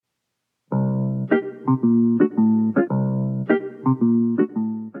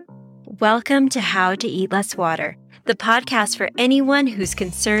Welcome to How to Eat Less Water, the podcast for anyone who's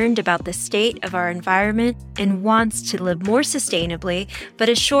concerned about the state of our environment and wants to live more sustainably, but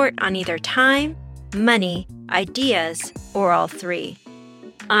is short on either time, money, ideas, or all three.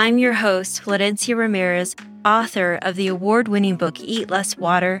 I'm your host, Florencia Ramirez, author of the award-winning book Eat Less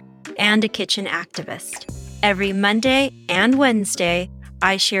Water and a kitchen activist. Every Monday and Wednesday,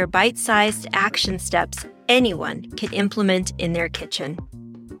 I share bite-sized action steps anyone can implement in their kitchen.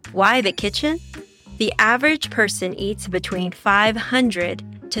 Why the kitchen? The average person eats between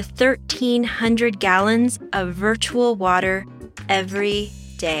 500 to 1,300 gallons of virtual water every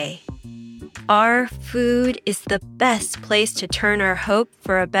day. Our food is the best place to turn our hope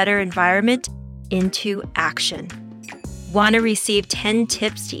for a better environment into action. Want to receive 10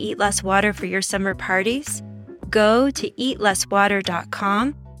 tips to eat less water for your summer parties? Go to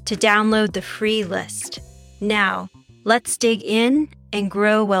eatlesswater.com to download the free list. Now, let's dig in and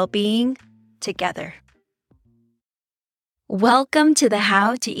grow well-being together. Welcome to the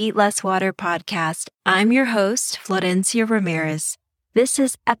How to Eat Less Water podcast. I'm your host, Florencia Ramirez. This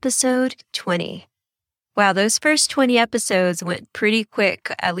is episode 20. Wow, those first 20 episodes went pretty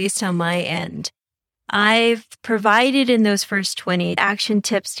quick, at least on my end. I've provided in those first 20 action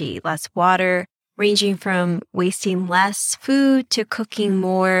tips to eat less water, ranging from wasting less food to cooking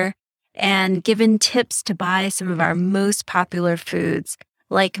more, and given tips to buy some of our most popular foods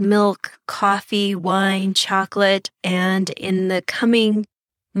like milk, coffee, wine, chocolate, and in the coming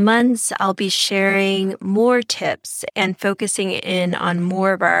months, I'll be sharing more tips and focusing in on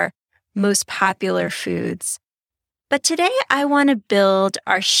more of our most popular foods. But today I want to build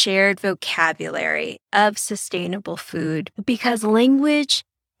our shared vocabulary of sustainable food because language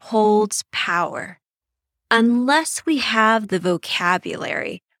holds power. Unless we have the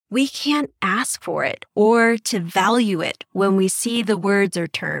vocabulary, we can't ask for it or to value it when we see the words or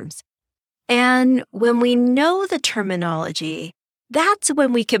terms. And when we know the terminology, that's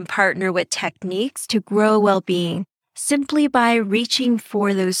when we can partner with techniques to grow well-being simply by reaching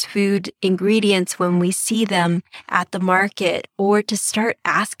for those food ingredients when we see them at the market or to start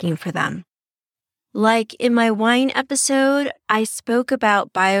asking for them. Like in my wine episode, I spoke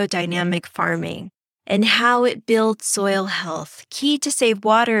about biodynamic farming and how it builds soil health, key to save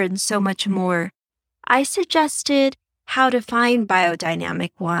water, and so much more. I suggested how to find biodynamic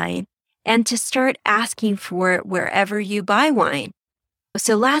wine and to start asking for it wherever you buy wine.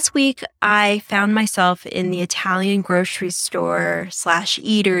 So last week, I found myself in the Italian grocery store /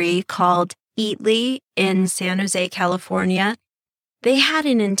 eatery called Eatly in San Jose, California. They had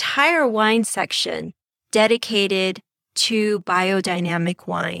an entire wine section dedicated to biodynamic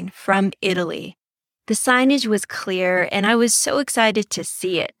wine from Italy. The signage was clear, and I was so excited to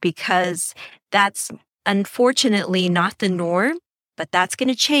see it because that's unfortunately not the norm, but that's going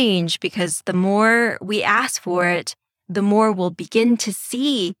to change because the more we ask for it, the more we'll begin to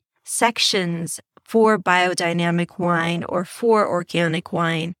see sections for biodynamic wine or for organic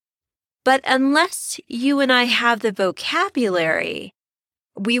wine. But unless you and I have the vocabulary,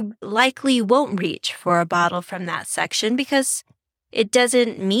 we likely won't reach for a bottle from that section because it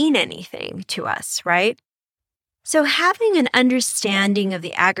doesn't mean anything to us, right? So having an understanding of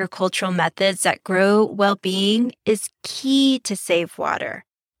the agricultural methods that grow well-being is key to save water.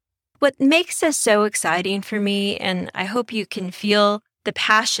 What makes this so exciting for me, and I hope you can feel the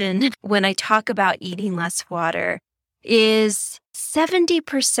passion when I talk about eating less water, is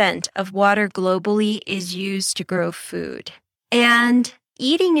 70% of water globally is used to grow food. And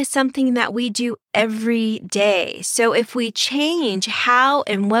eating is something that we do every day. So if we change how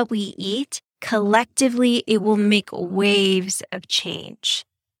and what we eat, collectively, it will make waves of change.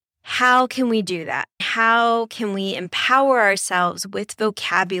 How can we do that? How can we empower ourselves with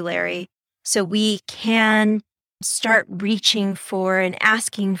vocabulary so we can start reaching for and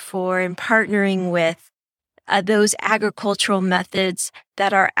asking for and partnering with those agricultural methods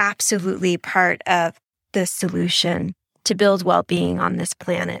that are absolutely part of the solution to build well-being on this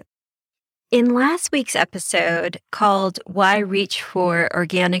planet? In last week's episode called Why Reach for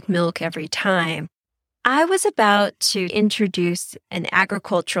Organic Milk Every Time, I was about to introduce an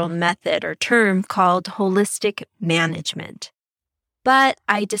agricultural method or term called holistic management. But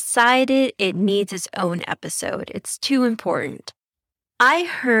I decided it needs its own episode. It's too important. I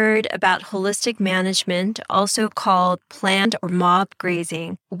heard about holistic management, also called planned or mob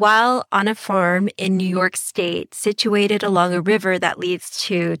grazing, while on a farm in New York State, situated along a river that leads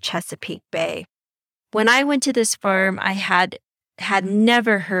to Chesapeake Bay. When I went to this farm, I had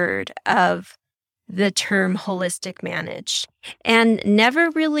never heard of the term holistic managed and never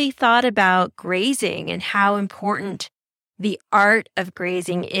really thought about grazing and how important the art of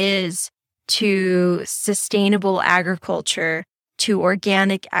grazing is to sustainable agriculture, to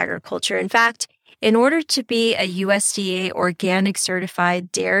organic agriculture. In fact, in order to be a USDA organic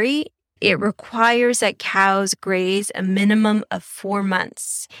certified dairy, it requires that cows graze a minimum of 4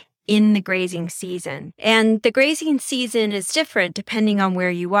 months in the grazing season. And the grazing season is different depending on where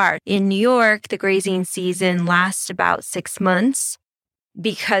you are. In New York, the grazing season lasts about 6 months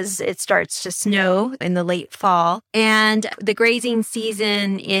because it starts to snow in the late fall. And the grazing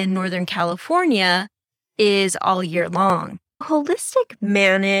season in Northern California is all year long. Holistic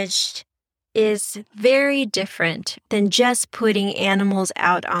managed is very different than just putting animals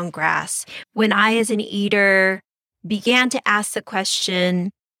out on grass. When I, as an eater, began to ask the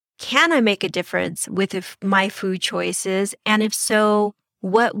question, can I make a difference with my food choices? And if so,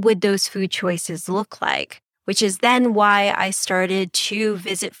 what would those food choices look like? Which is then why I started to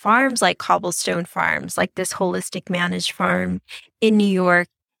visit farms like Cobblestone Farms, like this holistic managed farm in New York,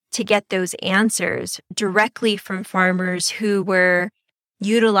 to get those answers directly from farmers who were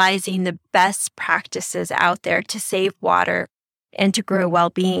utilizing the best practices out there to save water and to grow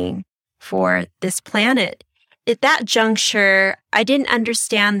well-being for this planet. At that juncture, I didn't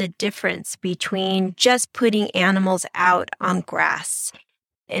understand the difference between just putting animals out on grass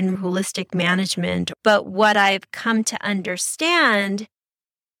and holistic management. But what I've come to understand,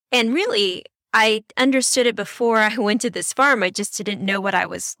 and really, I understood it before I went to this farm, I just didn't know what I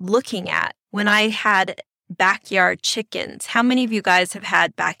was looking at. When I had backyard chickens, how many of you guys have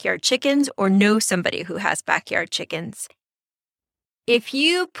had backyard chickens or know somebody who has backyard chickens? If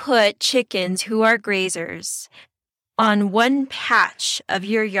you put chickens who are grazers on one patch of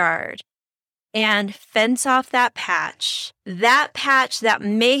your yard and fence off that patch that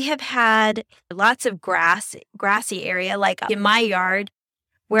may have had lots of grassy area, like in my yard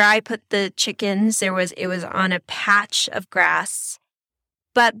where I put the chickens, it was on a patch of grass.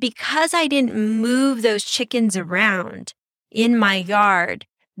 But because I didn't move those chickens around in my yard,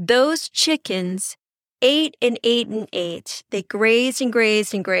 those chickens ate and ate and ate. They grazed and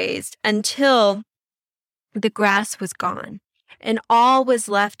grazed and grazed until the grass was gone and all was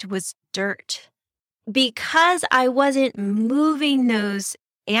left was dirt. Because I wasn't moving those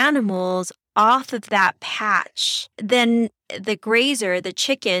animals off of that patch, then the grazer, the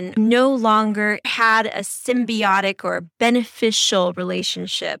chicken, no longer had a symbiotic or beneficial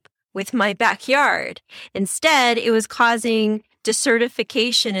relationship with my backyard. Instead, it was causing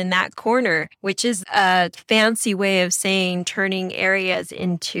desertification in that corner, which is a fancy way of saying turning areas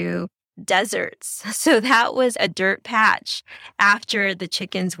into deserts. So that was a dirt patch after the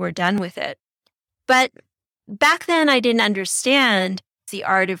chickens were done with it. But back then, I didn't understand the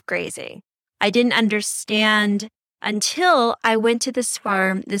art of grazing. I didn't understand until I went to this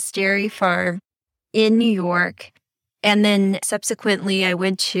farm, this dairy farm in New York. And then subsequently, I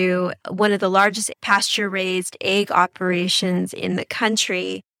went to one of the largest pasture-raised egg operations in the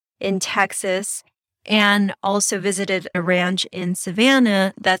country in Texas, and also visited a ranch in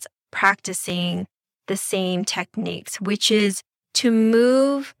Savannah that's practicing the same techniques, which is to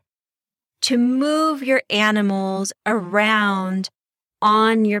move your animals around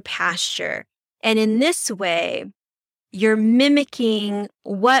on your pasture. And in this way, you're mimicking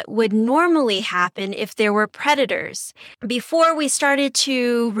what would normally happen if there were predators. Before we started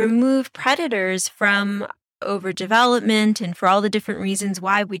to remove predators from overdevelopment and for all the different reasons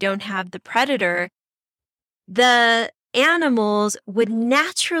why we don't have the predator, the animals would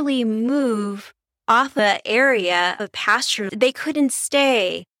naturally move off an area of pasture. They couldn't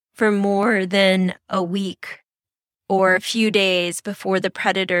stay for more than a week or a few days before the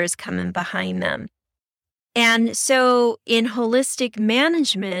predators come in behind them. And so in holistic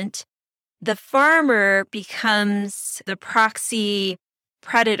management, the farmer becomes the proxy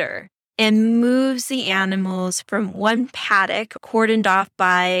predator and moves the animals from one paddock cordoned off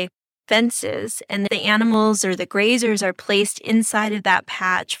by fences, and the animals or the grazers are placed inside of that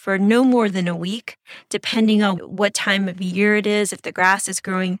patch for no more than a week, depending on what time of year it is, if the grass is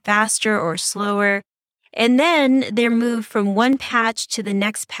growing faster or slower. And then they're moved from one patch to the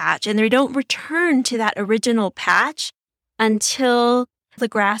next patch, and they don't return to that original patch until the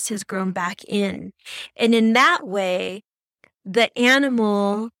grass has grown back in. And in that way, the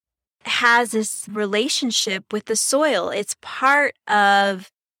animal has this relationship with the soil. It's part of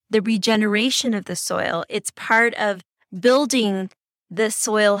the regeneration of the soil. It's part of building the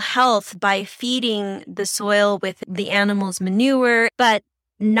soil health by feeding the soil with the animal's manure, but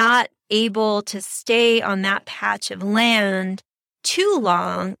not able to stay on that patch of land too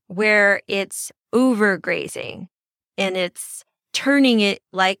long where it's overgrazing and it's turning it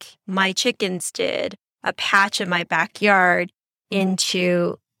like my chickens did, a patch of my backyard,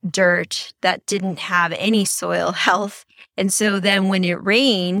 into dirt that didn't have any soil health. And so then when it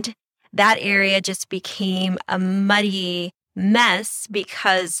rained, that area just became a muddy mess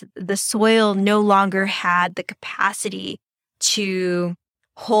because the soil no longer had the capacity to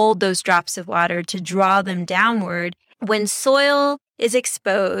hold those drops of water, to draw them downward. When soil is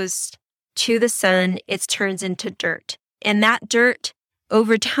exposed to the sun, it turns into dirt. And that dirt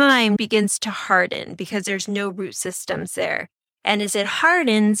over time begins to harden because there's no root systems there. And as it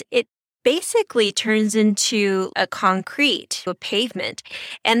hardens, it basically turns into a concrete, a pavement.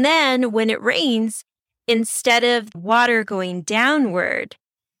 And then when it rains, instead of water going downward,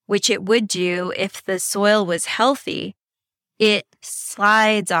 which it would do if the soil was healthy, it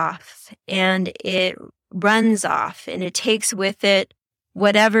slides off and it runs off and it takes with it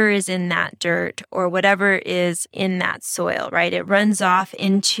whatever is in that dirt or whatever is in that soil, right? It runs off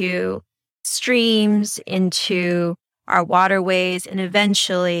into streams, into our waterways, and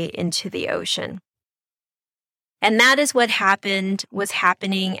eventually into the ocean. And that is what was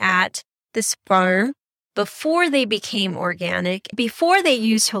happening at this farm before they became organic. Before they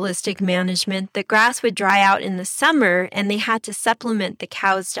used holistic management, the grass would dry out in the summer and they had to supplement the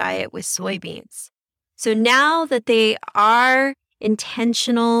cow's diet with soybeans. So now that they are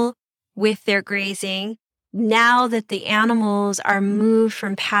intentional with their grazing, now that the animals are moved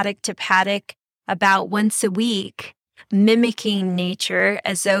from paddock to paddock about once a week, mimicking nature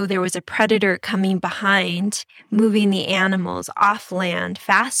as though there was a predator coming behind, moving the animals off land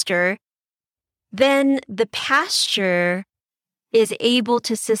faster, then the pasture is able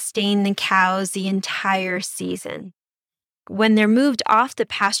to sustain the cows the entire season. When they're moved off the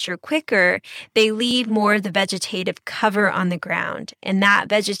pasture quicker, they leave more of the vegetative cover on the ground, and that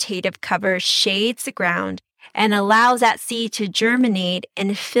vegetative cover shades the ground and allows that seed to germinate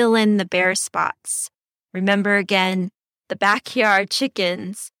and fill in the bare spots. Remember again, the backyard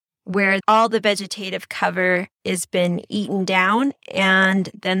chickens, where all the vegetative cover has been eaten down, and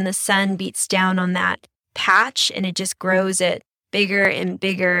then the sun beats down on that patch and it just grows it bigger and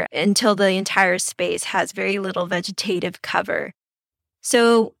bigger until the entire space has very little vegetative cover.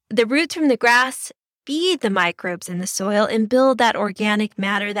 So the roots from the grass feed the microbes in the soil and build that organic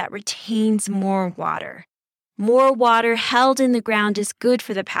matter that retains more water. More water held in the ground is good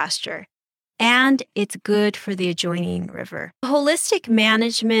for the pasture, and it's good for the adjoining river. Holistic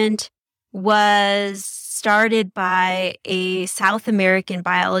management was started by a South American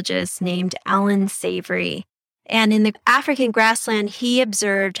biologist named Alan Savory. And in the African grassland, he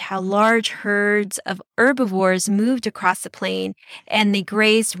observed how large herds of herbivores moved across the plain and they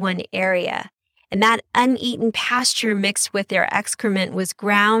grazed one area. And that uneaten pasture mixed with their excrement was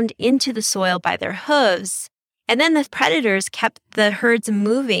ground into the soil by their hooves. And then the predators kept the herds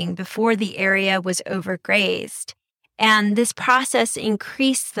moving before the area was overgrazed. And this process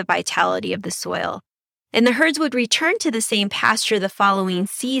increased the vitality of the soil. And the herds would return to the same pasture the following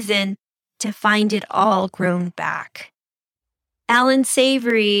season to find it all grown back. Alan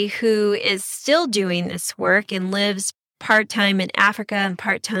Savory, who is still doing this work and lives part-time in Africa and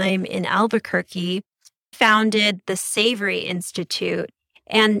part-time in Albuquerque, founded the Savory Institute.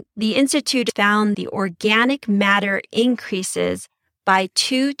 And the Institute found the organic matter increases by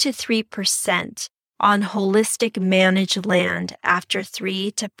 2 to 3% on holistic managed land after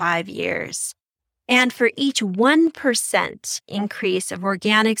 3 to 5 years. And for each 1% increase of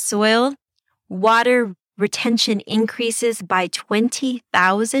organic soil, water retention increases by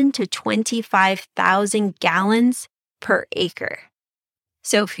 20,000 to 25,000 gallons per acre.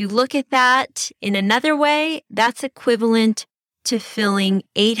 So if you look at that in another way, that's equivalent to filling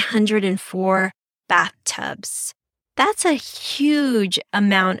 804 bathtubs. That's a huge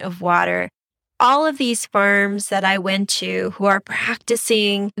amount of water. All of these farms that I went to who are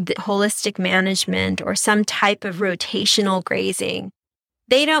practicing the holistic management or some type of rotational grazing,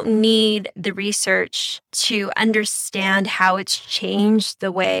 they don't need the research to understand how it's changed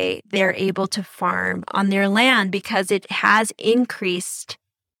the way they're able to farm on their land because it has increased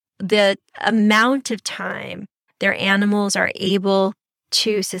the amount of time their animals are able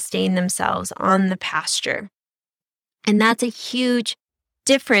to sustain themselves on the pasture. And that's a huge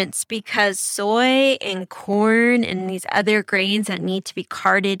difference because soy and corn and these other grains that need to be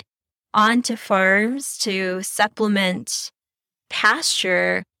carted onto farms to supplement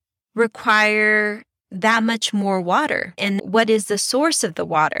pasture require that much more water. And what is the source of the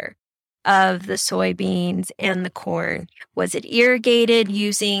water of the soybeans and the corn? Was it irrigated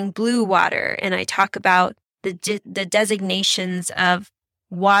using blue water? And I talk about the designations of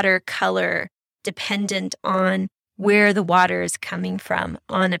water color dependent on where the water is coming from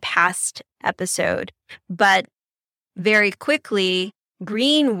on a past episode. But very quickly,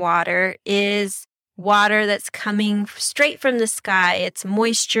 green water is water that's coming straight from the sky. It's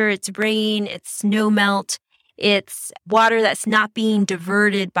moisture, it's rain, it's snowmelt. It's water that's not being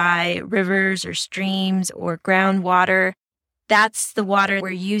diverted by rivers or streams or groundwater. That's the water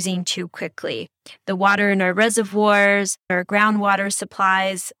we're using too quickly. The water in our reservoirs, our groundwater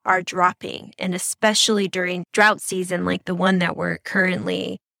supplies are dropping, and especially during drought season like the one that we're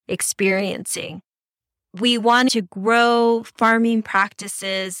currently experiencing. We want to grow farming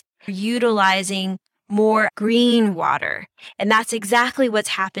practices utilizing more green water. And that's exactly what's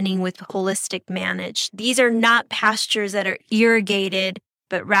happening with Holistic Manage. These are not pastures that are irrigated,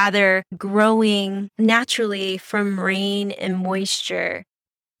 but rather growing naturally from rain and moisture.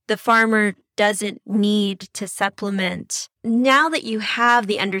 The farmer doesn't need to supplement. Now that you have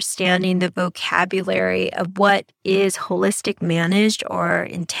the understanding, the vocabulary of what is holistic managed or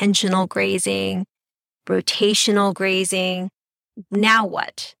intentional grazing, rotational grazing, now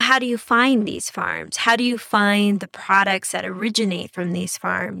what? How do you find these farms? How do you find the products that originate from these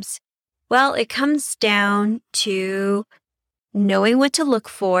farms? Well, it comes down to knowing what to look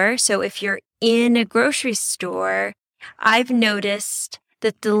for. So if you're in a grocery store, I've noticed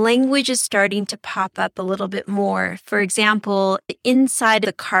that the language is starting to pop up a little bit more. For example, inside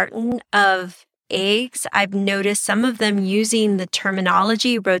the carton of eggs, I've noticed some of them using the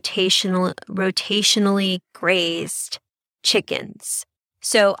terminology rotationally grazed chickens.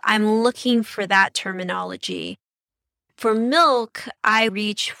 So I'm looking for that terminology. For milk, I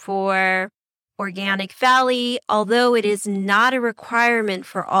reach for Organic Valley, although it is not a requirement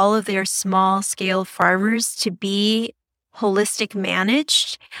for all of their small scale farmers to be holistic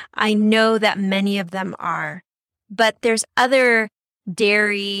managed. I know that many of them are, but there's other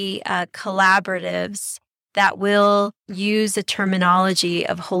dairy collaboratives that will use the terminology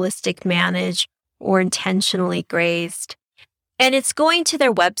of holistic managed or intentionally grazed. And it's going to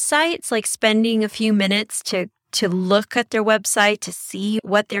their websites, like spending a few minutes to look at their website to see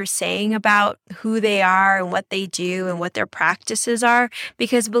what they're saying about who they are and what they do and what their practices are.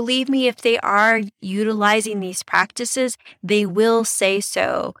 Because believe me, if they are utilizing these practices, they will say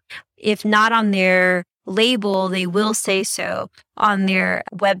so. If not on their label, they will say so on their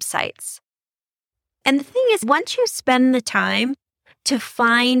websites. And the thing is, once you spend the time to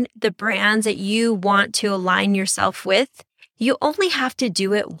find the brands that you want to align yourself with, you only have to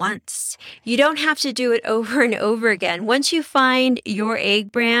do it once. You don't have to do it over and over again. Once you find your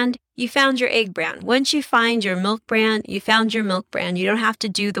egg brand, you found your egg brand. Once you find your milk brand, you found your milk brand. You don't have to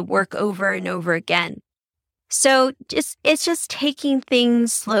do the work over and over again. So it's just taking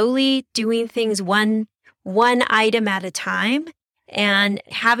things slowly, doing things one item at a time, and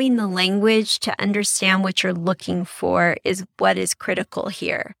having the language to understand what you're looking for is what is critical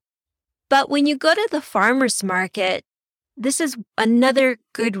here. But when you go to the farmer's market, this is another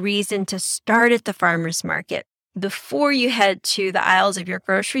good reason to start at the farmer's market before you head to the aisles of your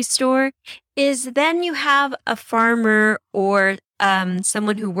grocery store, is then you have a farmer or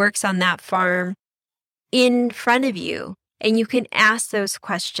someone who works on that farm in front of you, and you can ask those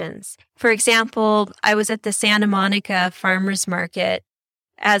questions. For example, I was at the Santa Monica Farmers Market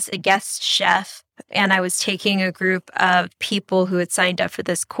as a guest chef, and I was taking a group of people who had signed up for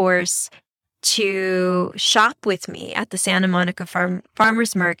this course to shop with me at the Santa Monica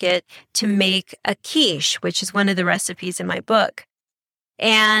Farmers Market to make a quiche, which is one of the recipes in my book.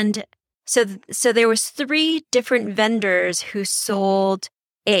 And so there was 3 different vendors who sold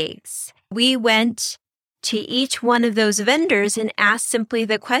eggs. We went to each one of those vendors and asked simply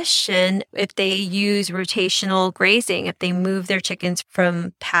the question if they use rotational grazing, if they move their chickens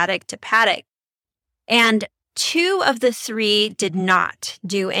from paddock to paddock. And 2 of the 3 did not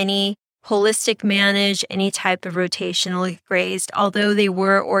do any holistic manage, any type of rotationally grazed, although they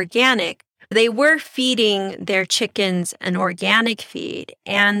were organic. They were feeding their chickens an organic feed,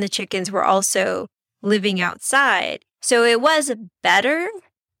 and the chickens were also living outside. So it was better,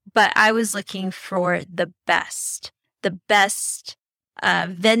 but I was looking for the best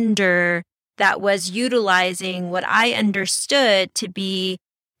vendor that was utilizing what I understood to be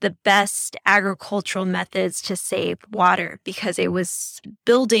the best agricultural methods to save water, because it was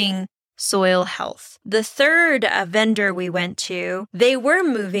building soil health. The 3rd vendor we went to, they were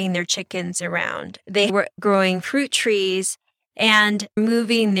moving their chickens around. They were growing fruit trees and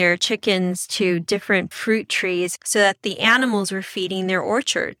moving their chickens to different fruit trees so that the animals were feeding their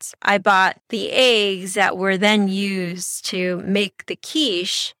orchards. I bought the eggs that were then used to make the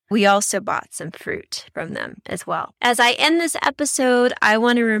quiche. We also bought some fruit from them as well. As I end this episode, I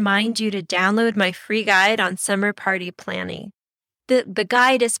want to remind you to download my free guide on summer party planning. The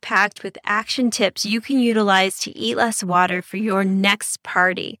guide is packed with action tips you can utilize to eat less water for your next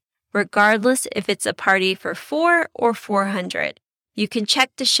party, regardless if it's a party for 4 or 400. You can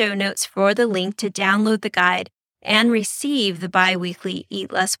check the show notes for the link to download the guide and receive the bi-weekly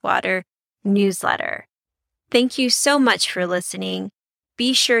Eat Less Water newsletter. Thank you so much for listening.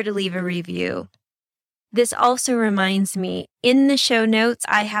 Be sure to leave a review. This also reminds me, in the show notes,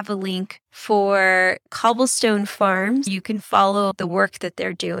 I have a link for Cobblestone Farms. You can follow the work that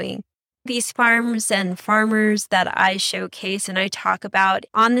they're doing. These farms and farmers that I showcase and I talk about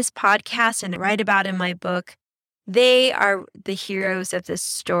on this podcast and write about in my book, they are the heroes of this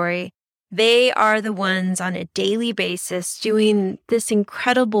story. They are the ones on a daily basis doing this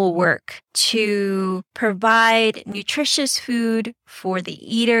incredible work to provide nutritious food for the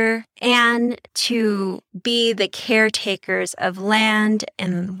eater and to be the caretakers of land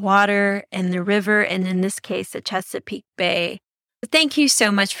and water and the river, and in this case, the Chesapeake Bay. Thank you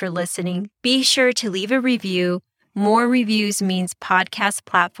so much for listening. Be sure to leave a review. More reviews means podcast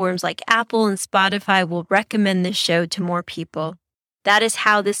platforms like Apple and Spotify will recommend this show to more people. That is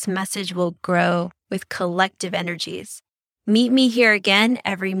how this message will grow with collective energies. Meet me here again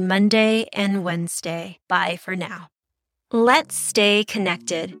every Monday and Wednesday. Bye for now. Let's stay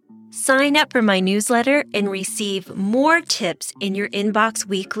connected. Sign up for my newsletter and receive more tips in your inbox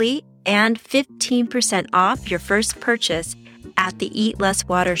weekly and 15% off your first purchase at the Eat Less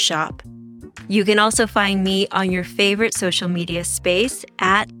Water shop. You can also find me on your favorite social media space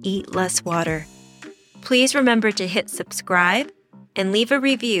at Eat Less Water. Please remember to hit subscribe and leave a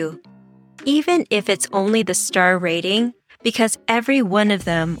review, even if it's only the star rating, because every one of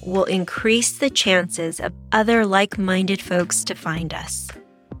them will increase the chances of other like-minded folks to find us.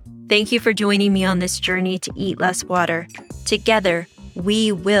 Thank you for joining me on this journey to eat less water. Together,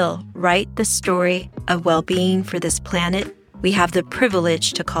 we will write the story of well-being for this planet we have the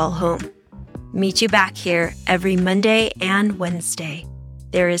privilege to call home. Meet you back here every Monday and Wednesday.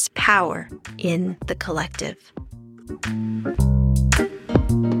 There is power in the collective.